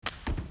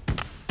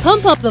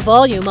Pump up the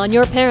volume on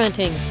your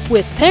parenting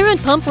with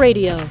Parent Pump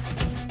Radio.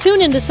 Tune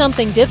into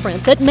something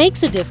different that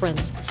makes a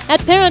difference.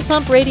 At Parent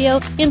Pump Radio,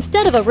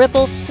 instead of a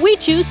ripple, we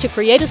choose to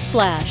create a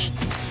splash.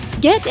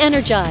 Get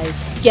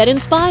energized, get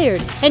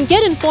inspired, and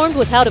get informed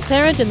with how to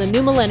parent in the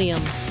new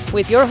millennium.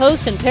 With your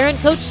host and parent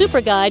coach super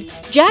guide,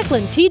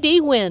 Jacqueline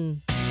T.D. Huynh.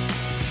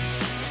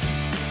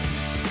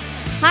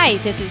 Hi,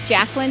 this is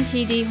Jacqueline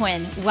T.D.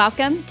 Huynh.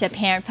 Welcome to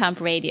Parent Pump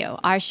Radio.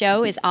 Our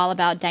show is all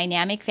about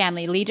dynamic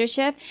family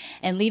leadership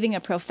and leaving a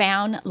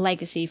profound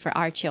legacy for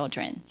our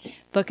children.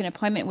 Book an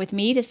appointment with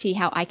me to see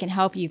how I can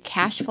help you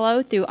cash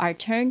flow through our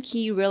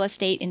turnkey real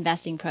estate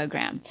investing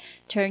program.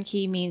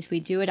 Turnkey means we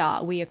do it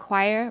all. We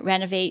acquire,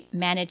 renovate,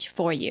 manage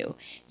for you.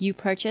 You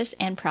purchase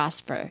and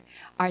prosper.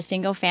 Our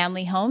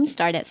single-family homes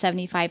start at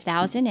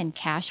 $75,000 and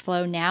cash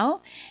flow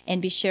now.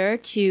 And be sure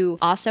to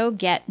also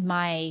get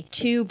my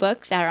 2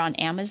 books that are on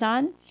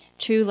Amazon,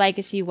 True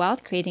Legacy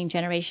Wealth, Creating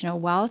Generational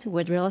Wealth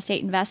with Real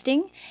Estate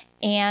Investing,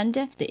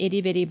 and the Itty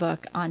Bitty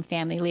book on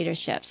family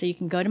leadership. So you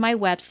can go to my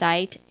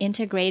website,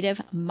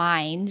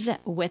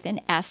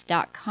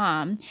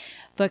 integrativeminds.com,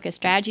 book a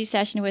strategy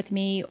session with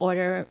me,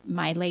 order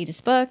my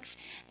latest books,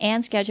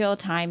 and schedule a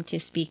time to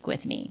speak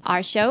with me.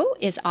 Our show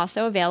is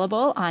also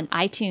available on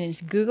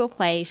iTunes, Google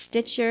Play,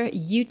 Stitcher,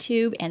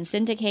 YouTube, and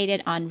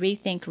syndicated on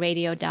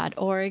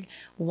rethinkradio.org,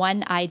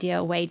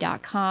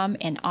 oneideaway.com,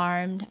 and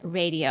Armed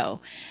Radio.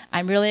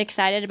 I'm really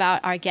excited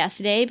about our guest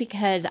today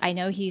because I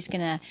know he's going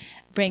to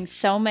bring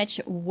so much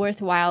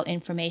worthwhile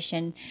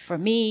information for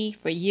me,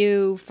 for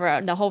you,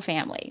 for the whole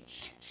family.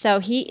 So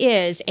he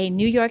is a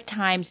New York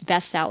Times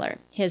bestseller.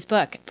 His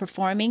book,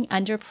 Performing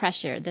Under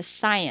Pressure, The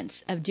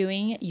Science of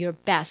Doing Your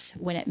Best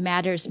When It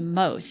Matters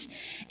Most,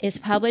 is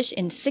published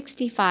in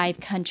 65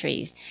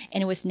 countries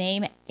and was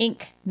named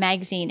Inc.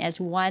 magazine as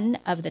one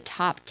of the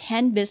top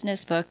 10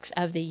 business books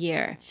of the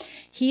year.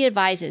 He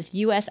advises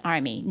U.S.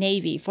 Army,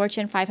 Navy,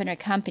 Fortune 500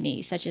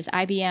 companies such as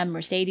IBM,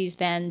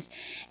 Mercedes-Benz,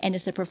 and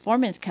is a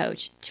performance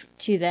coach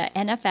to the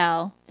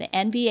NFL, the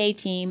NBA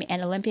team,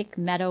 and Olympic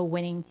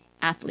medal-winning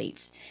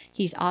athletes.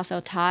 He's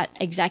also taught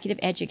executive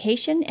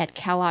education at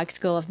Kellogg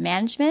School of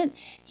Management.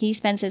 He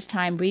spends his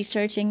time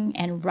researching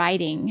and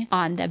writing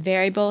on the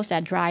variables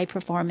that drive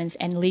performance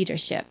and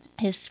leadership.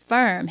 His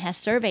firm has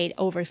surveyed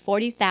over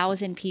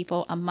 40,000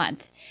 people a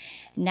month.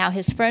 Now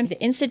his firm,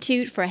 the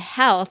Institute for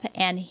Health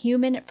and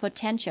Human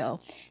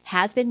Potential,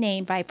 has been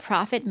named by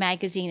Profit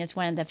Magazine as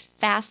one of the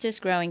fastest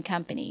growing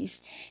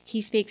companies. He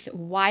speaks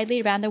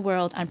widely around the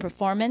world on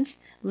performance,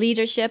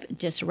 leadership,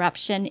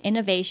 disruption,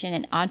 innovation,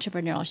 and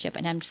entrepreneurship.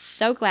 And I'm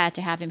so glad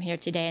to have him here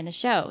today on the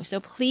show. So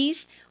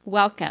please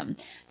welcome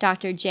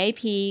Dr.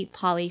 J.P.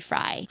 Pauly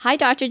Fry. Hi,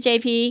 Dr.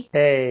 J.P.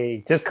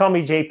 Hey, just call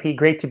me J.P.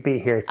 Great to be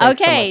here.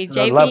 Thanks okay,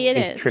 so much. J.P. it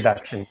is.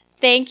 Introduction.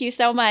 Thank you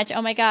so much.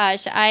 Oh my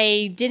gosh.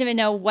 I didn't even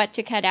know what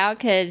to cut out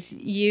because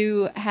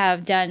you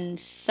have done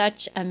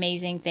such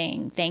amazing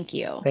thing. Thank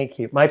you. Thank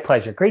you. My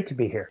pleasure. Great to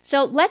be here.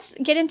 So let's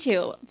get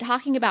into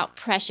talking about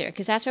pressure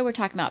because that's what we're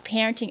talking about,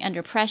 parenting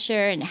under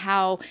pressure and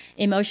how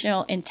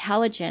emotional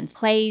intelligence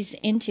plays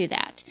into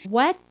that.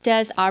 What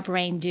does our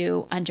brain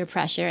do under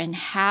pressure and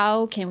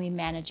how can we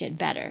manage it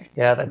better?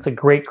 Yeah, that's a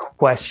great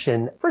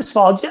question. First of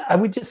all, I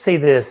would just say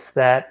this,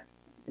 that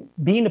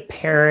being a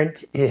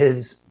parent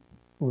is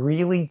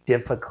really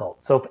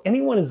difficult. So if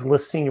anyone is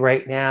listening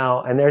right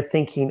now and they're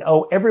thinking,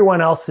 oh,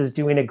 everyone else is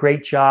doing a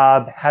great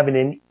job, having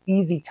an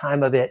easy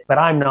time of it, but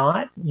I'm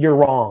not, you're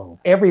wrong.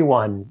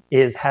 Everyone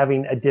is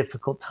having a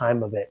difficult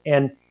time of it.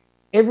 And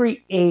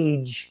every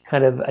age,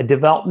 kind of a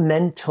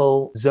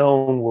developmental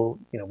zone will,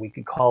 we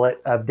could call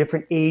it, of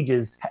different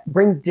ages,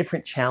 brings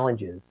different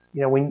challenges.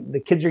 When the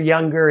kids are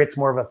younger, it's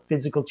more of a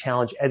physical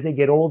challenge. As they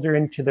get older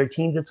into their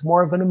teens, it's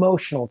more of an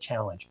emotional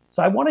challenge.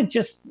 So I want to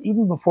just,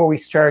 even before we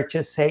start,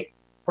 just say,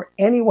 for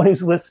anyone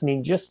who's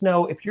listening, just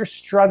know if you're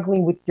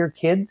struggling with your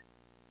kids,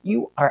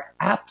 you are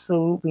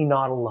absolutely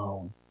not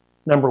alone.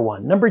 Number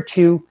one. Number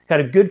two,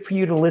 kind of good for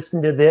you to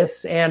listen to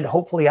this and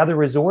hopefully other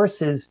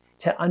resources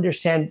to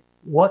understand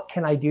what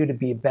can I do to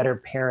be a better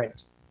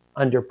parent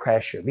under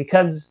pressure?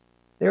 Because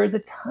there is a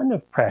ton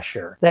of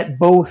pressure that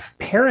both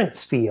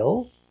parents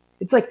feel.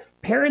 It's like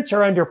parents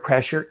are under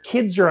pressure,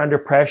 kids are under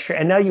pressure,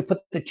 and now you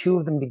put the two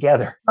of them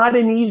together. Not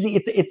an easy,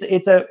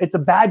 it's a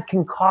bad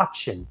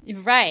concoction.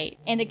 Right.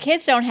 And the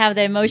kids don't have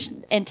the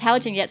emotional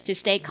intelligence yet to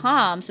stay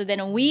calm. So then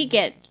when we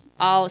get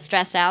all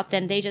stressed out,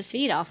 then they just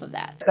feed off of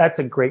that. That's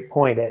a great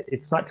point.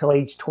 It's not till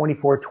age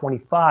 24,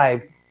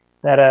 25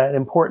 that an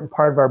important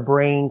part of our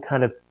brain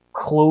kind of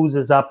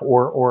closes up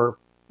or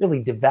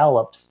really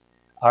develops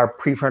our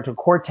prefrontal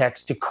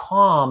cortex to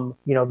calm,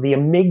 the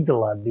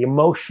amygdala, the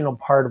emotional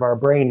part of our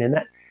brain. And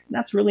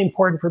that's really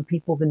important for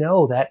people to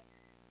know, that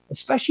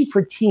especially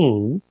for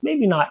teens,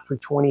 maybe not for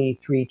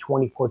 23,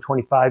 24,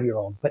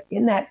 25-year-olds, but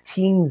in that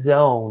teen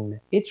zone,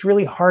 it's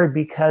really hard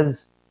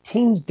because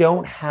teens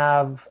don't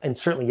have, and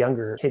certainly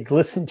younger kids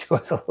listen to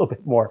us a little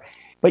bit more,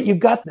 but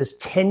you've got this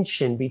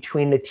tension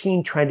between the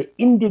teen trying to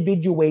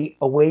individuate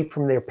away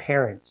from their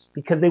parents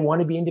because they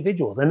want to be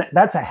individuals. And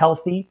that's a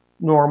healthy,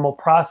 normal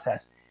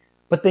process.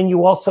 But then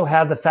you also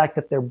have the fact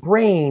that their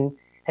brain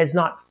has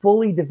not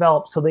fully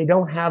developed, so they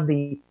don't have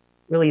the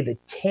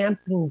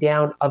tamping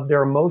down of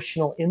their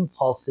emotional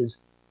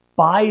impulses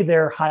by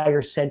their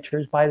higher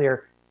centers, by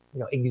their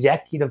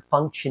executive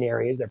function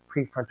areas, their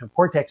prefrontal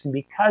cortex. And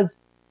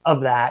because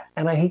of that,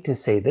 and I hate to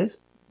say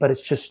this, but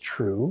it's just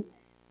true,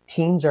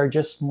 teens are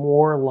just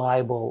more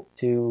liable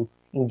to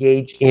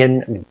engage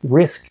in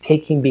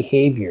risk-taking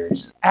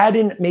behaviors. Add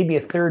in maybe a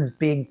third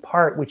big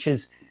part, which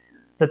is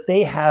that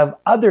they have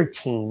other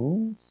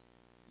teens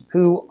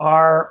who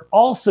are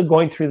also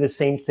going through the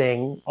same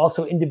thing,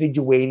 also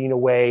individuating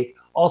away,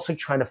 also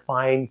trying to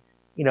find,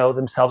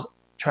 themselves,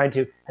 trying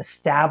to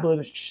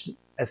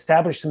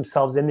establish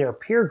themselves in their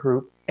peer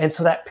group. And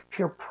so that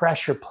peer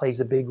pressure plays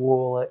a big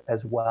role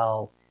as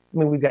well. I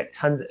mean, we've got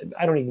tons,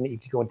 I don't even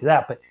need to go into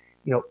that, but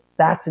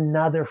that's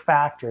another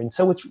factor. And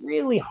so it's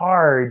really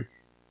hard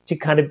to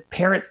kind of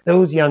parent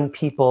those young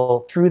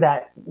people through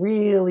that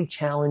really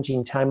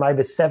challenging time. I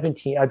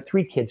have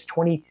 3 kids,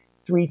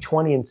 23,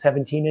 20, and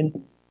 17.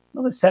 And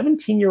the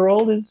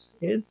 17-year-old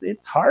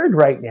it's hard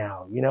right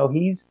now.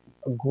 He's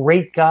a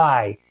great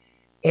guy,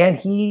 and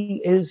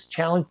he is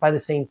challenged by the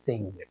same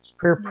thing. There's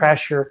peer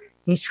pressure.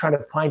 He's trying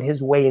to find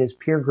his way in his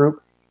peer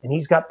group, and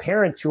he's got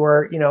parents who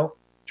are,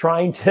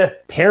 trying to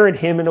parent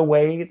him in a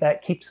way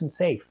that keeps him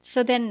safe.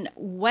 So then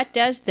what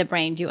does the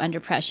brain do under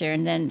pressure?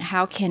 And then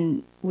how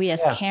can we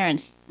as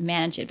parents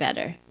manage it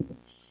better?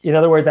 In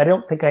other words, I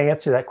don't think I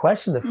answered that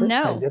question the first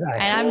time, did I?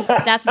 And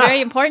that's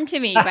very important to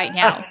me right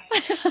now.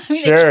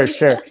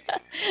 Sure.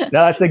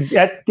 No,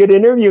 that's good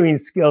interviewing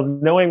skills,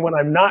 knowing when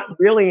I'm not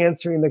really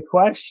answering the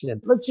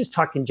question. Let's just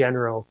talk in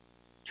general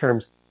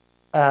terms.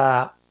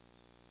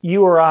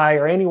 You or I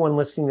or anyone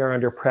listening are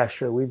under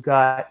pressure. We've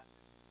got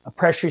a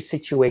pressure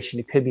situation.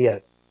 It could be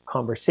a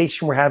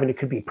conversation we're having. It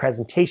could be a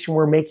presentation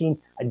we're making,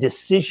 a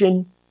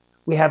decision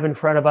we have in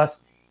front of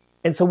us.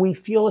 And so we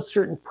feel a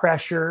certain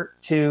pressure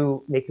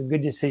to make a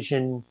good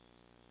decision,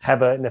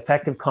 have an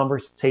effective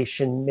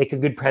conversation, make a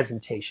good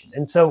presentation.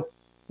 And so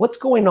what's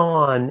going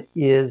on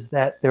is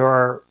that there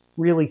are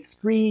really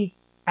 3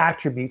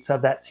 attributes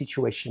of that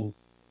situation.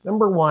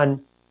 Number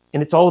 1,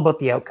 and it's all about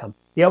the outcome.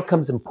 The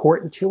outcome's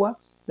important to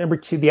us. Number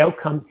 2, the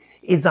outcome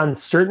is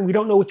uncertain. We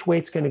don't know which way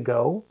it's going to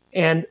go.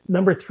 And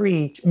number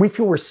 3, we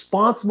feel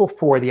responsible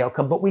for the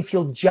outcome, but we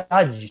feel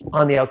judged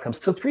on the outcome.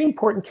 So 3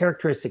 important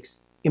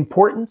characteristics: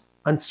 importance,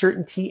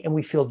 uncertainty, and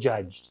we feel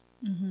judged.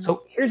 Mm-hmm.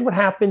 So here's what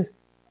happens,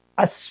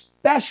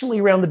 especially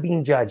around the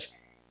being judged.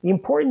 The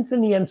importance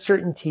and the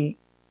uncertainty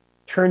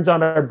turns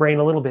on our brain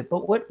a little bit,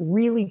 but what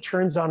really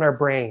turns on our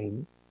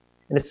brain,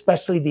 and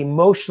especially the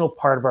emotional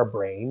part of our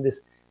brain,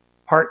 this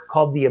part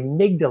called the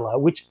amygdala,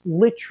 which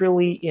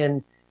literally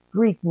in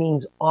Greek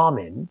means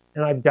almond,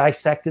 and I've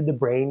dissected the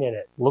brain and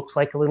it looks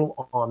like a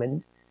little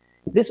almond.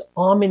 This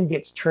almond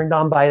gets turned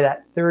on by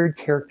that third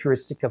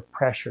characteristic of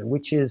pressure,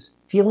 which is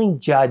feeling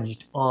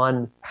judged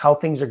on how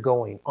things are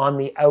going, on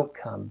the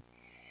outcome.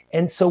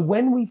 And so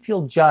when we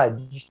feel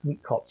judged, we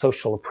call it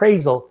social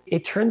appraisal,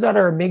 it turns on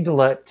our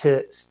amygdala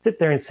to sit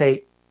there and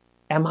say,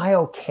 am I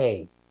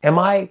okay? Am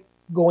I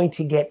going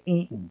to get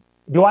eaten?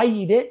 Do I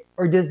eat it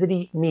or does it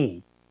eat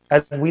me?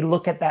 As we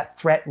look at that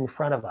threat in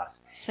front of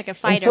us. It's like a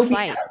fight or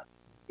flight.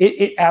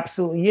 It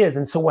absolutely is.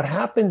 And so what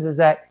happens is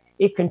that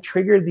it can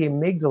trigger the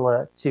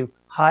amygdala to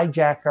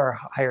hijack our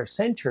higher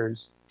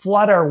centers,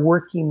 flood our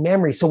working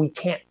memory so we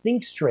can't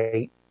think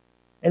straight.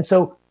 And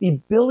so the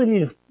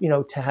ability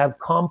to have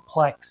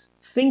complex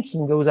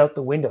thinking goes out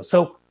the window.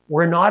 So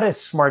we're not as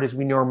smart as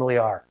we normally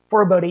are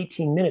for about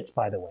 18 minutes,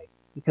 by the way,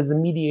 because the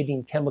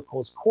mediating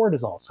chemical is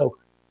cortisol. So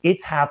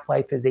its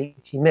half-life is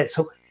 18 minutes.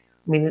 So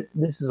I mean,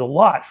 this is a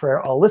lot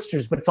for all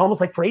listeners, but it's almost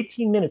like for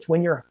 18 minutes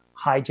when you're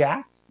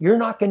hijacked, you're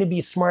not going to be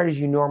as smart as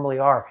you normally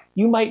are.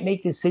 You might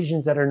make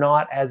decisions that are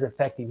not as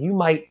effective. You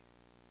might,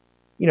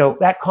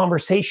 that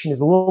conversation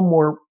is a little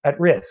more at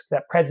risk.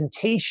 That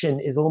presentation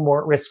is a little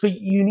more at risk. So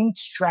you need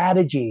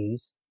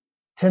strategies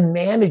to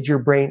manage your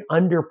brain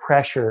under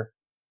pressure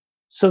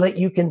so that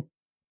you can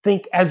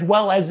think as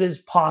well as is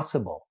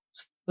possible,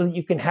 so that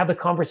you can have the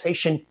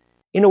conversation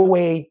in a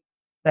way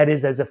that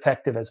is as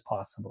effective as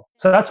possible.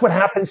 So that's what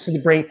happens to the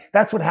brain.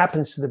 That's what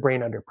happens to the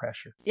brain under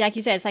pressure. Like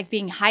you said, it's like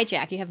being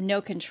hijacked. You have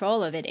no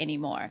control of it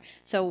anymore.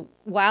 So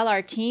while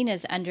our teen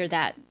is under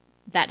that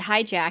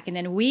hijack, and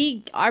then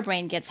our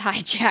brain gets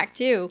hijacked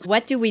too,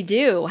 what do we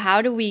do?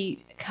 How do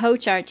we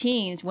coach our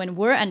teens when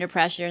we're under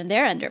pressure and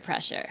they're under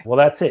pressure? Well,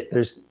 that's it.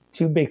 There's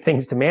 2 big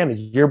things to manage,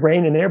 your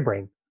brain and their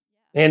brain.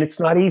 And it's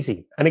not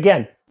easy. And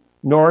again,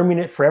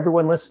 norming it for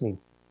everyone listening.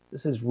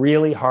 This is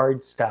really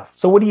hard stuff.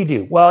 So what do you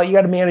do? Well, you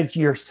got to manage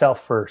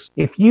yourself first.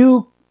 If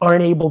you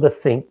aren't able to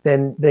think,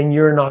 then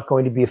you're not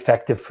going to be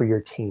effective for your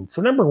teens.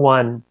 So number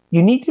 1,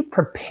 you need to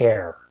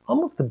prepare.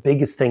 Almost the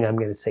biggest thing I'm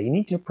going to say. You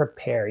need to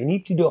prepare. You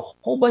need to do a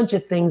whole bunch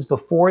of things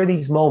before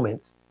these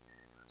moments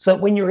so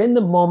that when you're in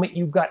the moment,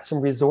 you've got some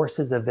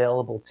resources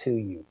available to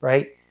you,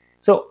 right?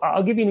 So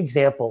I'll give you an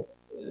example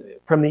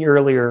from the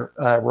earlier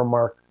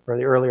remark or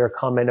the earlier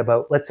comment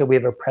about, let's say we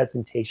have a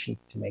presentation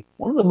to make.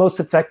 One of the most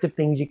effective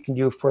things you can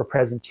do for a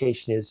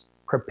presentation is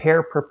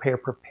prepare.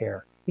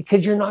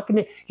 because you're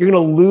going to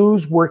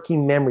lose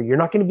working memory. You're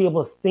not going to be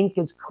able to think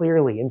as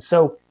clearly. And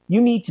so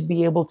you need to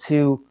be able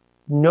to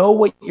know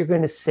what you're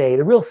going to say,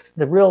 the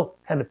real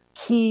kind of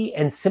key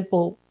and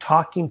simple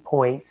talking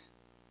points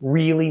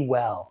really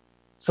well.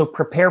 So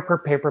prepare.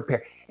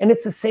 And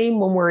it's the same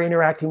when we're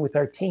interacting with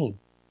our team.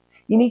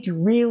 You need to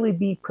really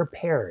be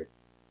prepared.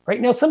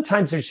 Right now,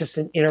 sometimes there's just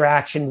an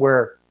interaction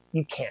where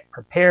you can't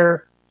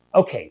prepare.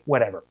 Okay,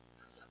 whatever.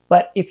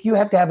 But if you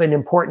have to have an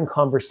important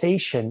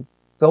conversation,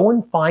 go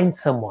and find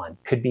someone.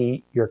 Could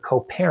be your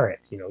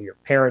co-parent, your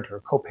parent or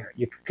co-parent.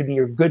 Could be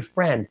your good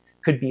friend,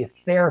 could be a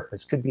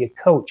therapist, could be a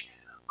coach.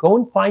 Go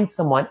and find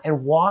someone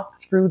and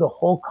walk through the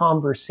whole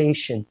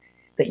conversation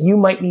that you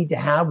might need to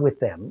have with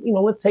them.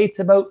 Let's say it's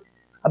about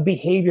a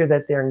behavior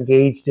that they're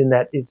engaged in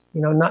that is,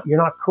 you're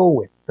not cool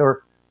with,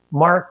 or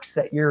marks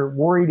that you're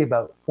worried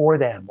about for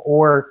them,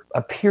 or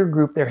a peer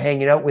group they're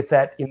hanging out with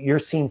that you're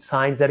seeing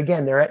signs that,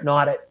 again, they're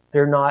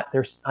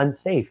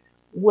unsafe.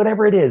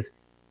 Whatever it is,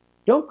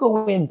 don't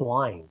go in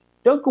blind.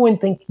 Don't go in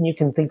thinking you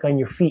can think on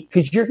your feet,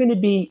 because you're going to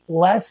be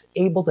less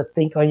able to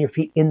think on your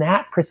feet in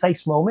that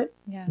precise moment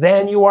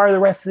than you are the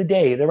rest of the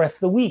day, the rest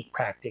of the week,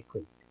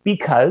 practically,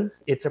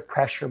 because it's a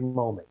pressure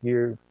moment.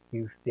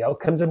 The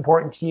outcome's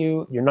important to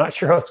you. You're not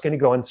sure how it's going to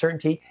go,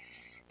 uncertainty.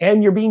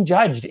 And you're being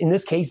judged, in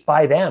this case,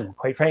 by them,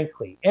 quite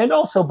frankly, and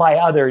also by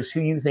others who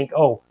you think,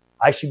 oh,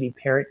 I should be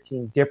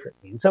parenting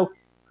differently. And so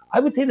I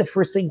would say the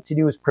first thing to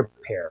do is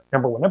prepare,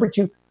 number one. Number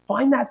two,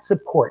 find that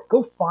support.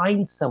 Go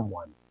find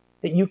someone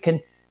that you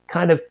can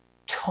kind of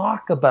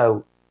talk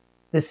about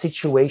the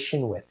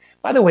situation with.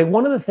 By the way,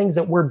 one of the things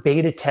that we're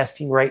beta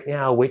testing right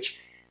now,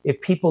 which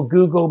if people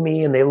Google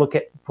me and they look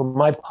at from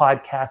my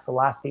podcast, the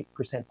Last 8%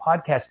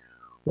 podcast,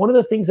 one of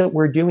the things that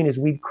we're doing is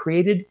we've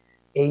created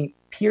a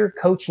peer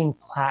coaching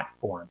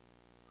platform,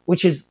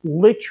 which is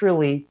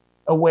literally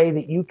a way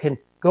that you can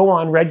go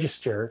on,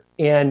 register,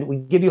 and we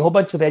give you a whole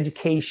bunch of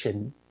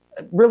education,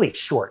 really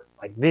short,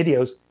 like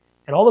videos,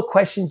 and all the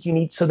questions you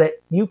need so that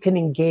you can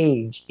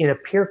engage in a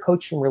peer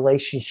coaching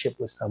relationship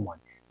with someone.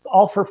 It's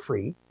all for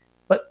free,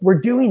 but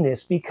we're doing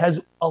this because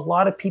a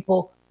lot of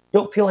people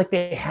don't feel like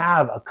they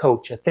have a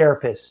coach, a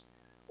therapist,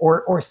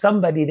 or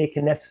somebody they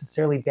can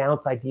necessarily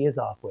bounce ideas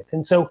off with.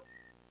 And so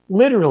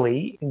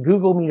literally,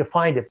 Google me to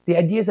find it. The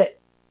idea is that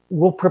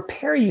we'll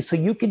prepare you so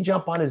you can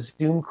jump on a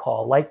Zoom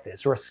call like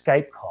this or a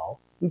Skype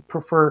call.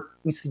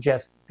 We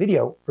suggest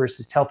video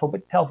versus telephone,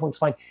 but telephone's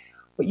fine.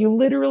 But you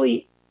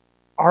literally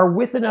are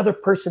with another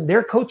person.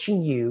 They're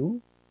coaching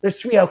you.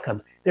 There's three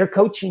outcomes. They're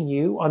coaching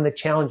you on the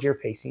challenge you're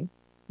facing.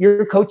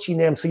 You're coaching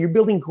them. So you're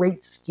building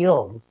great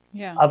skills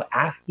of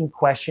asking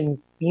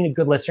questions, being a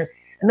good listener.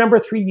 And number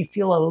three, you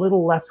feel a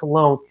little less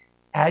alone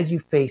as you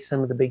face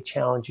some of the big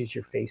challenges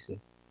you're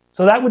facing.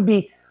 So that would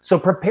be,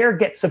 prepare,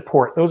 get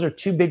support. Those are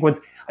two big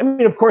ones. I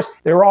mean, of course,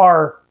 there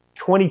are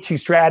 22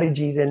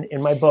 strategies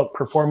in my book,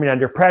 Performing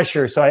Under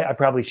Pressure. So I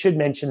probably should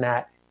mention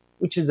that,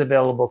 which is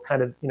available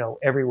kind of,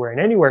 everywhere and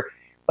anywhere.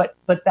 But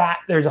that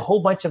there's a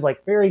whole bunch of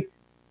like very,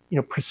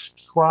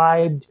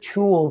 prescribed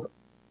tools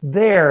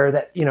there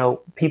that,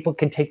 people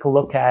can take a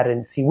look at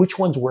and see which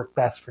ones work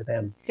best for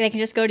them. They can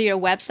just go to your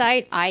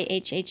website,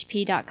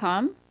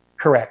 ihhp.com.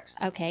 Correct.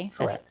 Okay.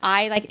 So it's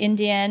I like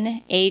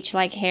Indian, H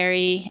like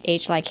Harry,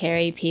 H like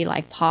Harry, P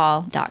like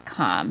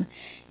Paul.com.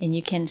 And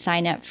you can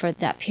sign up for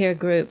that peer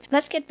group.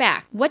 Let's get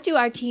back. What do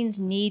our teens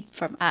need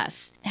from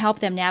us to help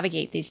them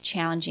navigate these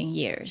challenging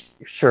years?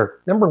 Sure.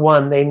 Number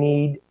one, they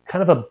need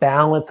kind of a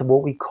balance of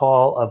what we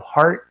call of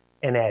heart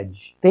and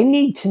edge. They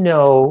need to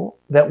know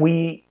that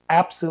we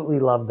absolutely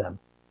love them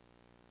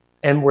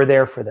and we're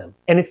there for them.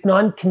 And it's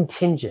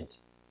non-contingent.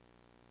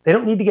 They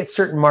don't need to get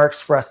certain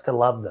marks for us to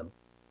love them.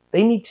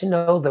 They need to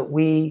know that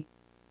we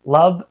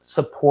love,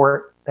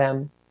 support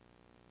them,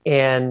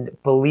 and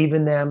believe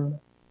in them.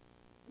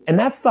 And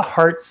that's the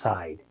heart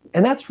side.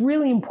 And that's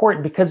really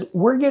important because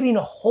we're getting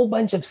a whole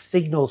bunch of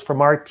signals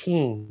from our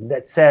team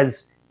that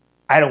says,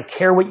 I don't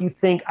care what you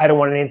think. I don't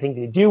want anything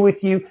to do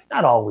with you.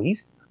 Not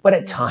always, but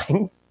at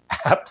times,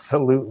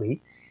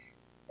 absolutely.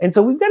 And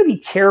so we've got to be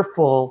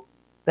careful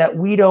that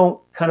we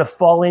don't kind of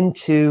fall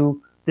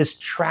into this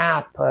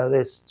trap,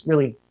 this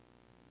really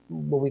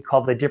what we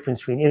call the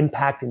difference between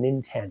impact and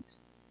intent,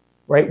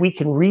 right? We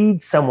can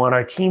read someone,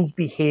 our team's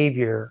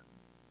behavior,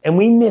 and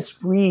we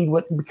misread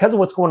because of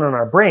what's going on in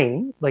our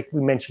brain, like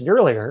we mentioned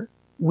earlier,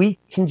 we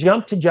can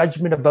jump to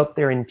judgment about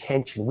their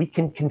intention. We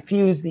can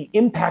confuse the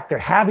impact they're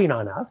having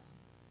on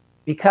us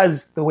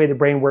because the way the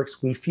brain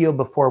works, we feel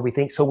before we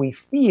think. So we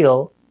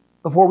feel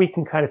before we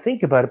can kind of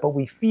think about it, but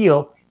we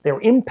feel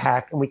their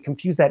impact and we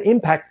confuse that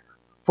impact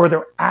for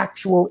their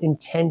actual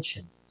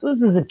intention. So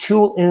this is a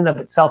tool in and of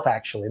itself,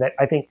 actually, that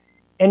I think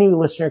any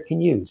listener can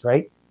use,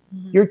 right?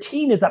 Mm-hmm. Your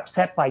teen is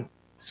upset by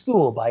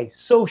school, by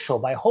social,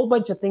 by a whole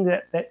bunch of things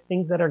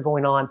that are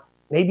going on,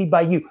 maybe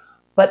by you.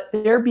 But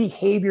their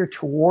behavior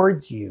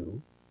towards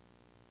you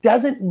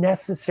doesn't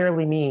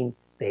necessarily mean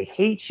they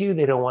hate you,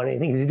 they don't want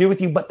anything to do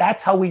with you, but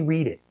that's how we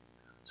read it.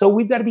 So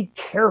we've got to be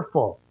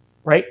careful,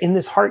 right? In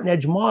this heart and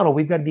edge model,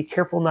 we've got to be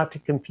careful not to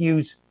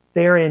confuse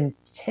their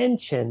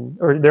intention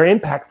or their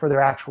impact for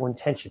their actual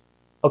intention.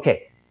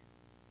 Okay.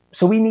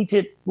 So we need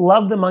to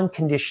love them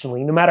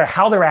unconditionally, no matter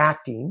how they're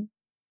acting,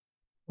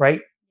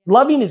 right?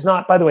 Loving is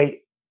not, by the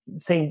way,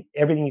 saying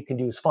everything you can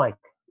do is fine.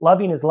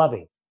 Loving is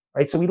loving,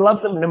 right? So we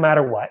love them no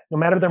matter what, no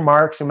matter their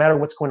marks, no matter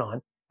what's going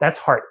on. That's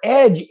heart.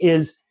 Edge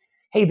is,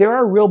 hey, there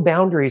are real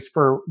boundaries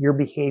for your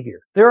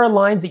behavior. There are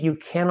lines that you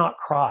cannot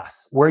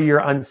cross where you're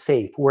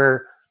unsafe,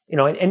 where,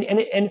 and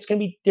it's going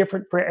to be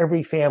different for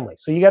every family.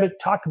 So you got to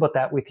talk about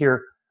that with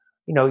your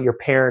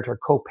parent or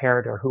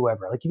co-parent or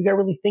whoever. Like, you got to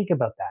really think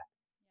about that.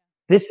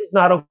 This is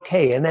not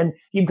okay. And then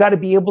you've got to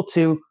be able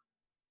to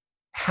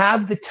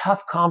have the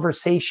tough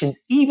conversations,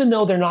 even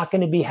though they're not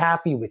going to be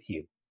happy with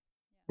you.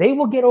 They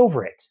will get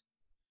over it,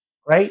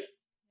 right?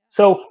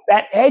 So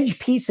that edge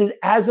piece is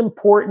as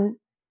important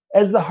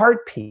as the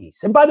heart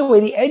piece. And by the way,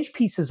 the edge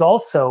piece is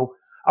also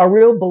a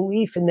real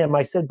belief in them.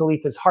 I said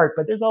belief is heart,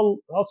 but there's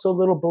also a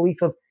little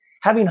belief of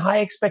having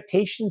high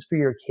expectations for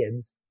your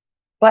kids,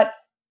 but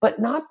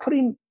not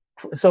putting.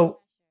 So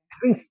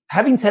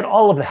having said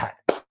all of that,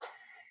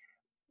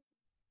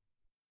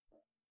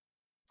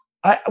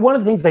 one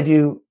of the things I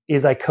do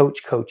is I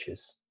coach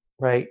coaches,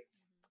 right?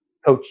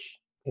 Coach,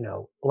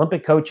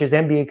 Olympic coaches,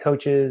 NBA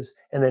coaches,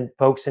 and then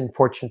folks in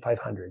Fortune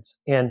 500s.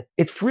 And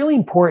it's really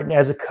important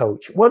as a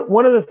coach.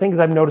 One of the things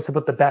I've noticed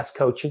about the best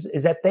coaches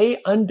is that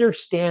they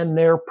understand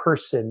their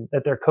person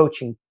that they're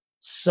coaching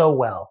so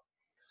well.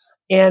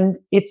 And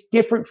it's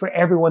different for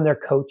everyone they're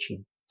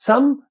coaching.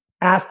 Some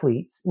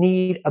athletes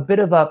need a bit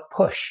of a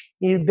push,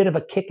 need a bit of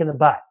a kick in the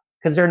butt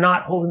because they're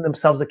not holding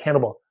themselves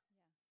accountable.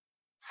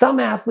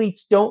 Some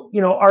athletes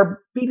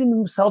are beating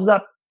themselves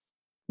up.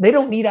 They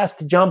don't need us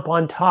to jump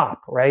on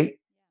top, right?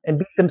 And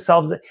beat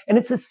themselves. And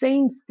it's the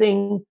same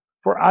thing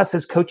for us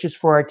as coaches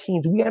for our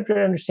teams. We have to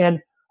understand,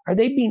 are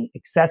they being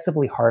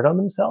excessively hard on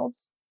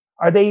themselves?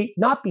 Are they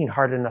not being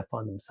hard enough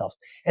on themselves?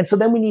 And so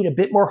then we need a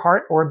bit more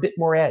heart or a bit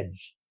more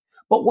edge.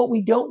 But what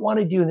we don't want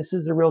to do, and this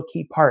is a real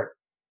key part,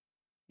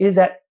 is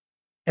that,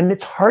 and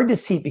it's hard to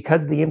see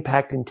because of the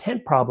impact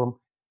intent problem,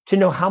 to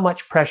know how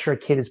much pressure a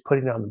kid is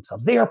putting on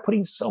themselves. They are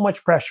putting so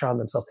much pressure on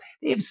themselves.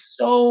 They have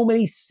so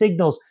many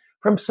signals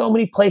from so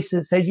many places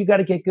that says you got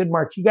to get good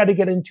marks, you got to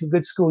get into a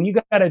good school, you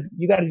got to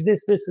do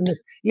this, and this.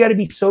 You got to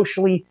be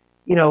socially,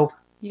 you got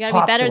to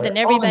be better than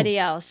everybody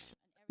else.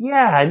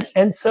 Yeah,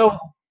 and so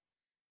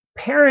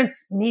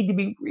parents need to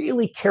be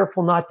really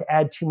careful not to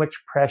add too much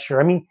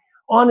pressure. I mean,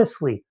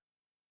 honestly,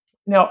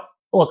 now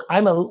look,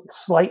 I'm a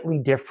slightly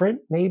different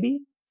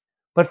maybe,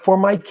 but for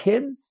my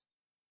kids,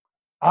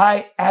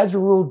 I, as a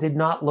rule, did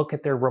not look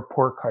at their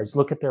report cards,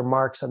 look at their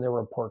marks on their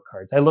report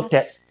cards. I looked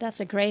at. That's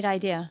a great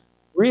idea.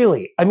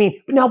 Really? I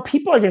mean, now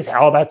people are going to say,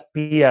 oh, that's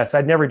BS.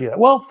 I'd never do that.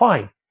 Well,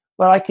 fine.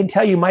 But I can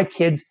tell you my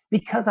kids,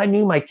 because I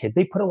knew my kids,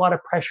 they put a lot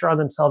of pressure on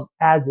themselves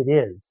as it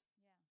is,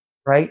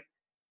 right?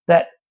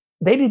 That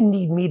they didn't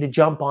need me to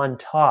jump on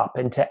top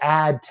and to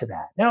add to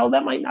that. Now,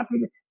 that might not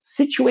be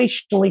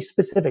situationally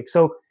specific.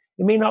 So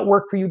it may not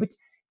work for you,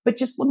 but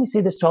just let me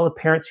say this to all the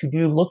parents who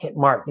do look at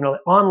mark,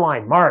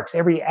 online marks,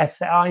 every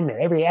assignment,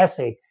 every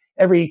essay,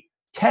 every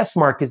test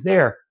mark is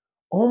there.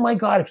 Oh my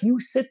God, if you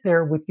sit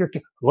there with your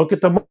kid, look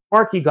at the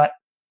mark you got,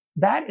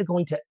 that is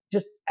going to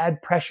just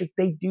add pressure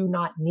they do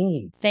not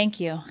need. Thank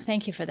you.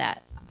 Thank you for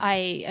that.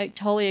 I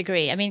totally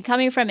agree. I mean,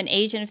 coming from an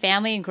Asian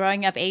family and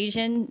growing up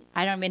Asian,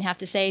 I don't even have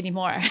to say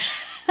anymore.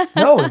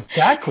 No,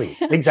 exactly.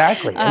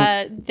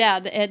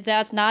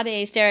 That's not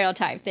a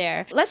stereotype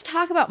there. Let's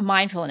talk about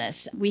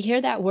mindfulness. We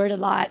hear that word a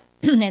lot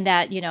and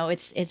that,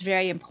 it's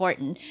very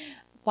important.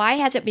 Why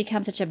has it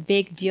become such a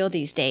big deal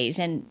these days?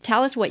 And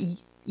tell us what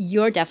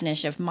your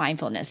definition of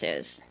mindfulness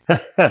is.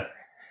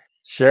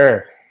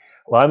 Sure.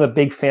 Well, I'm a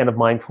big fan of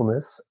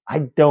mindfulness. I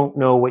don't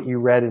know what you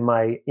read in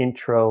my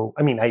intro.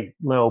 I mean, I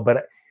know,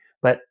 but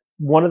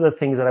one of the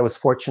things that I was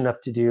fortunate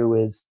enough to do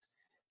is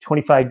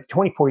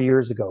 24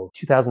 years ago,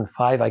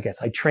 2005, I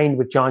guess, I trained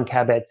with Jon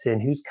Kabat-Zinn,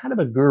 who's kind of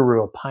a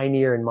guru, a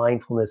pioneer in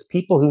mindfulness.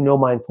 People who know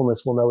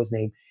mindfulness will know his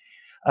name.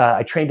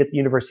 I trained at the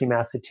University of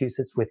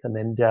Massachusetts with him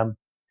and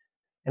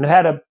I've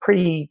had a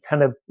pretty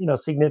kind of,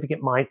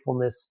 significant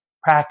mindfulness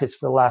practice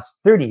for the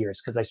last 30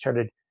 years because I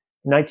started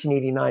in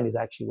 1989 is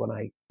actually when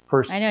I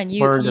first learned of it. I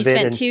know you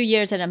spent 2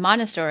 years at a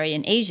monastery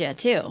in Asia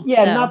too.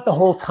 Yeah, so. Not the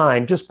whole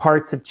time, just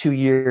parts of 2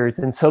 years.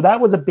 And so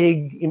that was a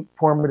big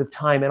informative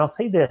time. And I'll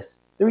say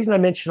this, the reason I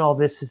mention all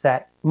this is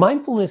that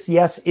mindfulness,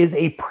 yes, is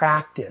a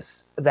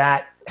practice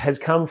that has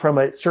come from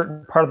a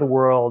certain part of the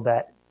world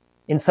that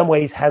in some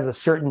ways has a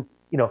certain,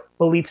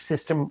 belief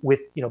system with,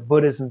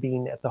 Buddhism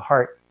being at the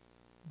heart.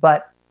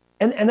 But,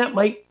 and that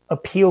might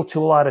appeal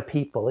to a lot of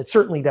people. It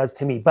certainly does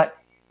to me, but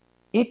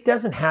it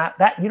doesn't have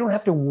that. You don't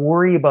have to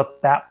worry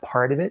about that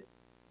part of it.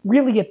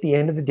 Really, at the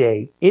end of the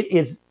day, it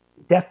is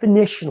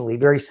definitionally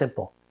very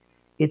simple.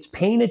 It's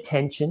paying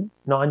attention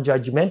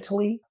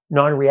non-judgmentally,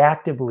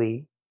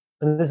 non-reactively.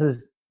 And this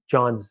is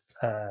John's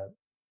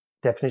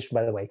definition,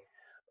 by the way.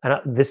 And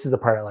this is the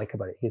part I like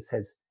about it. He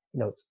says,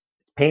 it's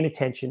paying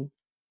attention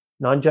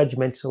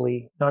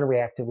non-judgmentally,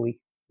 non-reactively.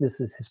 This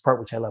is his part,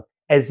 which I love.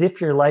 As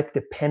if your life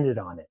depended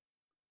on it.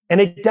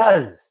 And it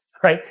does,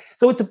 right?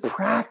 So it's a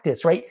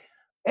practice, right?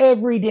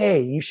 Every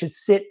day you should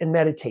sit and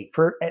meditate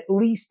for at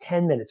least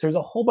 10 minutes. There's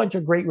a whole bunch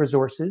of great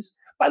resources.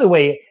 By the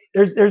way,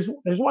 there's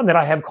one that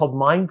I have called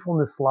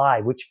Mindfulness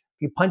Live, which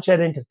if you punch that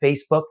into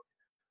Facebook,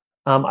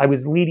 I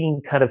was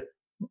leading kind of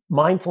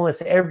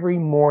mindfulness every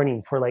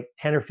morning for like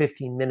 10 or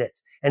 15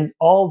 minutes, and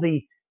all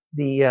the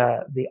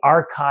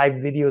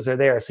archived videos are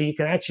there. So you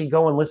can actually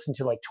go and listen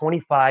to like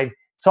 25.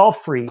 It's all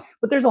free,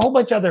 but there's a whole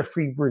bunch of other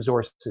free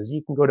resources.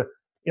 You can go to,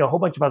 a whole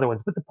bunch of other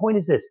ones. But the point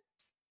is this: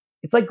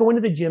 it's like going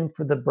to the gym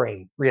for the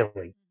brain,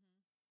 really.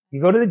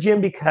 You go to the gym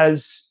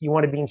because you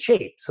want to be in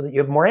shape so that you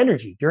have more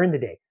energy during the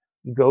day.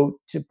 You go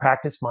to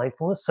practice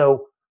mindfulness.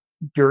 So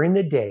during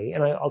the day,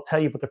 and I'll tell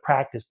you about the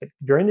practice, but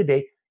during the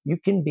day, you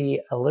can be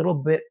a little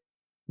bit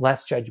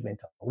less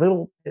judgmental, a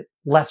little bit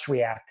less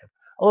reactive,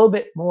 a little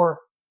bit more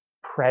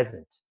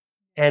present,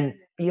 and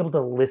be able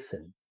to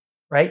listen,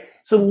 right?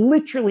 So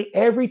literally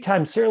every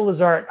time, Cyril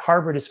Lazar at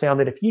Harvard has found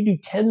that if you do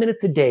 10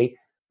 minutes a day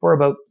for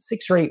about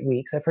 6 or 8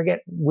 weeks, I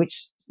forget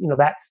which,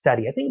 that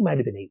study, I think it might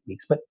have been 8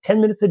 weeks, but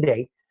 10 minutes a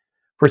day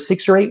for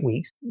 6 or 8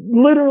 weeks,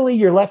 literally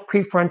your left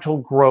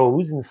prefrontal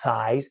grows in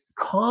size,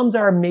 calms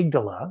our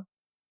amygdala,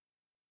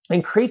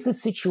 and creates a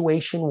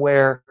situation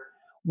where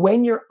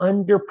when you're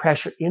under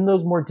pressure in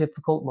those more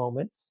difficult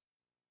moments,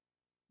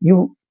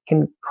 you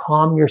can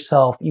calm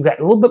yourself. You got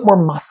a little bit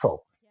more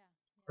muscle,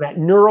 that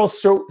neural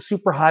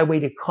superhighway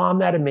to calm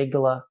that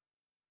amygdala,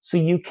 so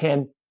you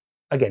can,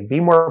 again, be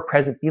more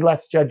present, be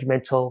less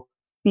judgmental,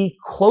 be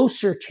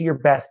closer to your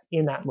best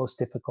in that most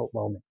difficult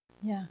moment.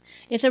 Yeah.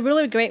 It's a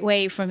really great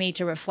way for me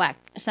to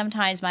reflect.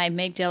 Sometimes my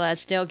amygdala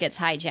still gets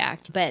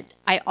hijacked, but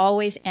I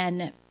always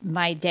end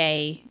my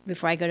day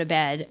before I go to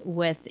bed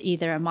with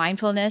either a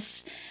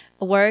mindfulness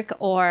work,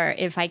 or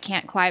if I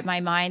can't quiet my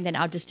mind, then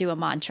I'll just do a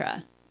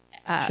mantra.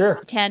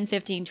 Sure. 10,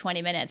 15,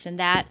 20 minutes. And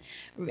that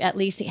at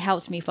least it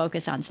helps me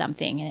focus on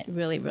something. And it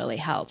really, really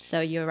helps.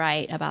 So you're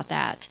right about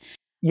that.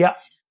 Yeah.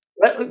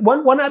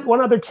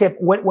 One other tip,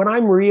 when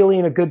I'm really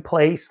in a good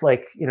place,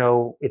 like,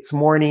 it's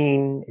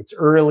morning, it's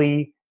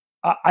early,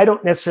 I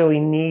don't necessarily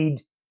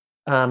need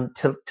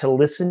to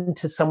listen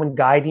to someone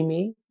guiding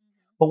me.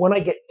 But when I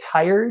get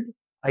tired,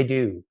 I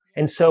do.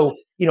 And so,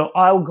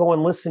 I'll go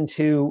and listen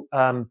to,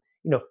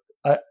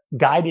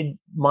 guided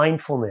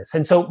mindfulness.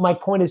 And so my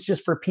point is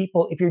just for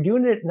people, if you're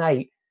doing it at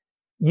night,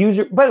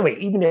 by the way,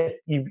 even if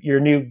you're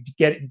new,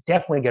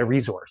 definitely get a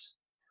resource.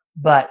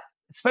 But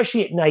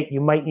especially at night, you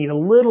might need a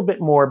little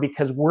bit more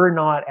because we're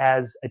not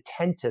as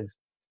attentive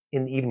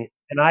in the evening.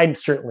 And I'm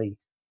certainly,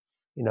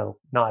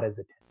 not as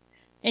attentive.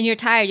 And you're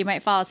tired, you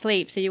might fall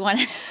asleep. So you want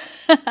to...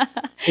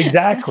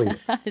 Exactly.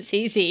 It's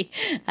easy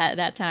at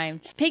that time.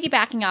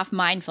 Piggybacking off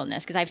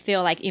mindfulness, because I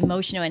feel like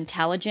emotional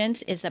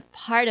intelligence is a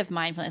part of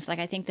mindfulness. Like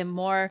I think the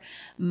more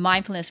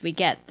mindfulness we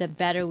get, the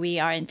better we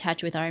are in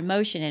touch with our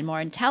emotion and more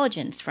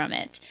intelligence from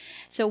it.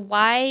 So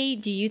why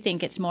do you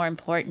think it's more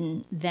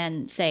important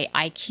than, say,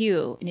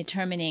 IQ in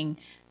determining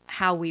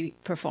how we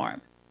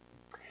perform?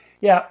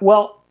 Yeah,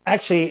 well,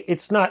 actually,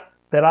 it's not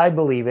that I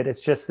believe it.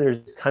 It's just there's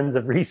tons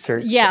of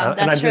research. Yeah,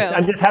 that's true.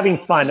 I'm just having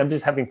fun. I'm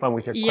just having fun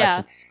with your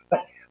question.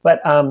 But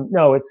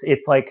no,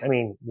 it's like,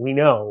 we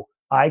know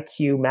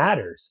IQ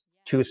matters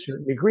to a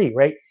certain degree,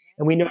 right?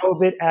 And we know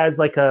of it as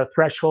like a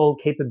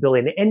threshold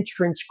capability, an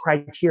entrance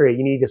criteria.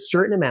 You need a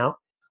certain amount.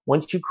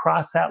 Once you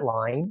cross that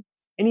line,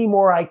 any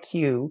more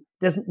IQ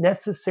doesn't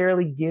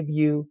necessarily give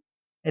you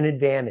an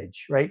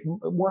advantage, right?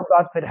 Warren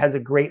Buffett has a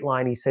great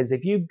line. He says,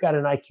 if you've got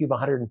an IQ of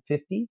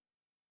 150,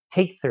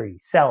 take 30,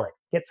 sell it,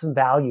 get some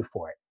value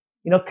for it.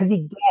 Because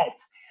he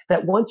gets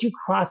that once you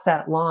cross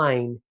that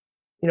line,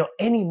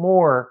 any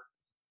more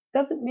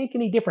doesn't make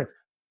any difference.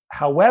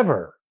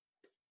 However,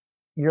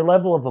 your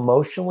level of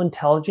emotional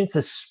intelligence,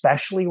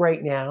 especially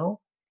right now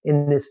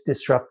in this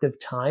disruptive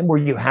time where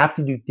you have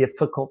to do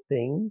difficult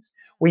things,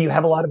 where you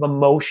have a lot of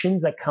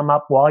emotions that come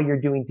up while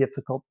you're doing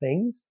difficult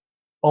things,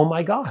 oh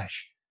my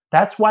gosh.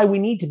 That's why we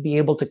need to be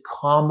able to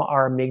calm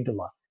our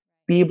amygdala,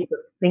 be able to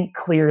think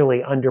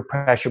clearly under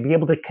pressure, be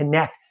able to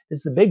connect.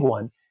 This is the big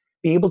one.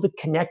 Be able to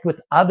connect with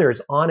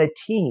others on a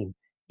team,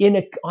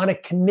 on a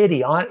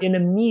committee, in a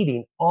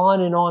meeting,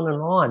 on and on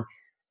and on.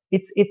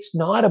 It's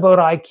not about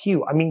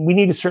IQ. We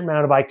need a certain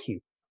amount of IQ,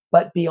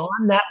 but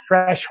beyond that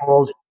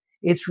threshold,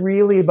 it's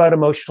really about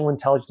emotional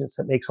intelligence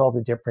that makes all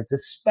the difference,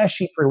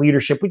 especially for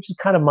leadership, which is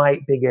kind of my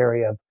big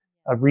area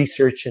of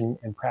research and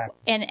practice.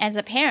 And as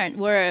a parent,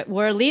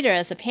 we're a leader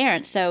as a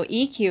parent. So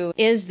EQ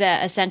is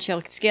the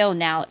essential skill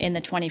now in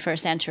the 21st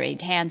century,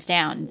 hands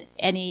down.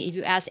 If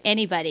you ask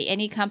anybody,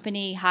 any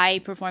company, high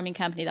performing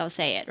company, they'll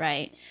say it,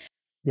 right?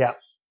 Yeah,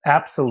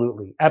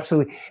 absolutely.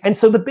 Absolutely. And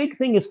so the big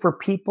thing is for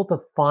people to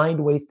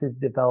find ways to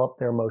develop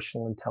their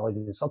emotional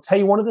intelligence. I'll tell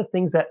you, one of the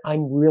things that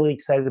I'm really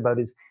excited about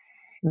is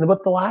in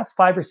about the last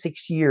 5 or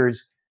 6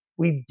 years,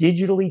 we've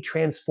digitally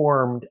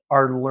transformed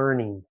our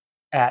learning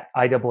at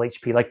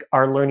IAAP, like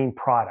our learning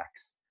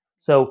products.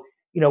 So,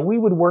 we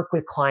would work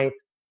with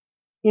clients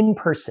in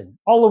person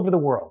all over the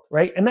world,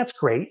 right? And that's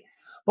great.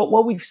 But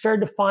what we've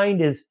started to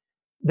find is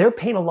they're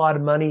paying a lot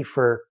of money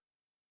for,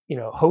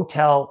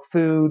 hotel,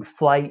 food,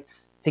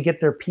 flights to get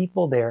their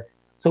people there.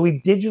 So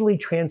we've digitally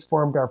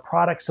transformed our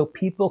product so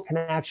people can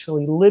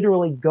actually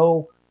literally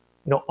go,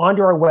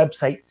 onto our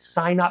website,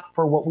 sign up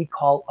for what we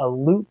call a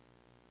Loop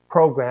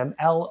program,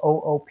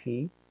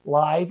 LOOP,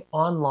 live,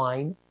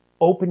 online,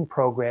 open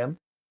program.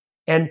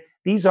 And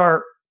these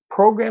are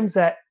programs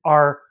that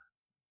are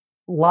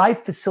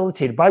live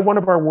facilitated by one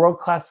of our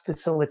world-class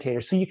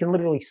facilitators. So you can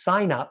literally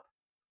sign up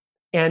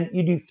and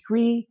you do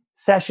 3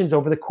 sessions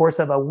over the course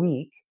of a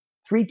week,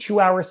 3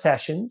 2-hour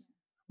sessions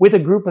with a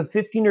group of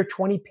 15 or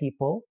 20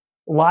 people,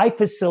 live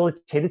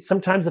facilitated.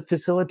 Sometimes a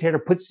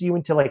facilitator puts you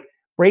into like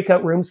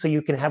breakout rooms so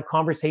you can have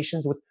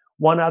conversations with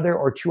 1 other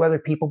or 2 other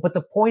people. But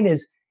the point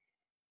is,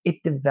 it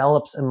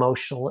develops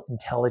emotional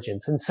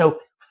intelligence. And so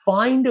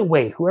find a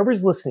way,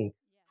 whoever's listening,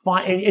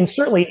 and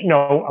certainly,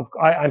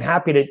 I'm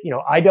happy to,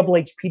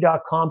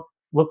 IAAP.com,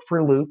 look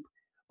for Loop.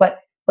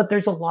 But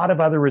there's a lot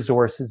of other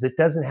resources. It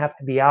doesn't have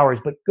to be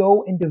ours, but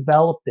go and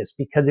develop this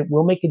because it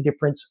will make a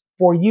difference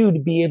for you to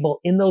be able,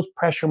 in those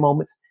pressure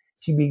moments,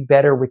 to be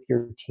better with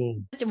your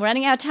team. We're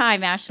running out of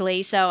time,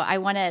 Ashley, so I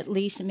want to at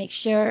least make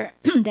sure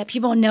that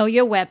people know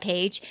your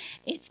webpage.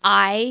 It's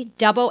IAAP.com.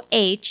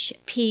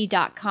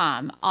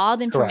 All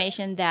the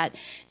information that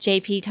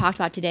JP talked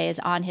about today is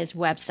on his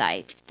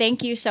website.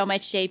 Thank you so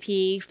much,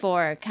 JP,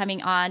 for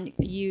coming on.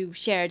 You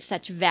shared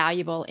such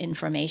valuable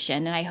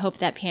information, and I hope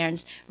that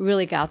parents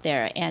really go out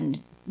there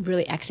and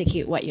really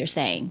execute what you're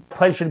saying.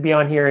 Pleasure to be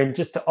on here. And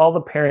just to all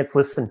the parents,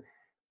 listen,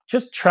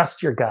 just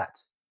trust your gut.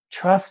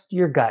 Trust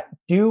your gut.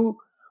 Do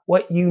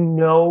what you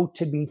know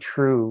to be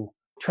true.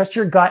 Trust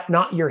your gut,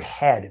 not your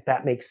head, if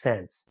that makes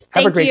sense.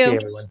 Have a great day,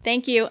 everyone.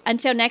 Thank you.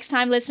 Until next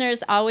time,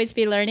 listeners, always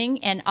be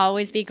learning and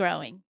always be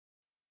growing.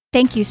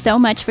 Thank you so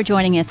much for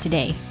joining us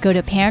today. Go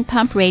to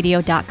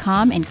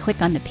parentpumpradio.com and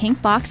click on the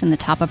pink box on the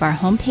top of our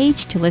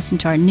homepage to listen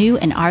to our new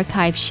and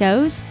archived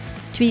shows.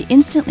 To be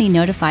instantly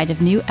notified of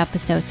new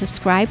episodes,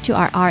 subscribe to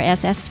our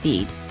RSS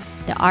feed.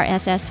 The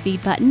RSS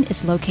feed button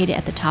is located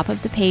at the top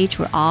of the page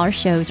where all our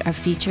shows are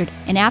featured.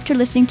 And after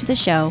listening to the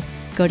show,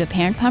 go to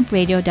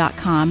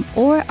parentpumpradio.com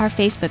or our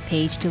Facebook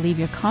page to leave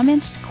your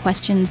comments,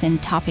 questions,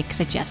 and topic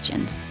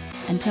suggestions.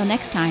 Until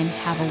next time,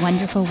 have a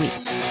wonderful week.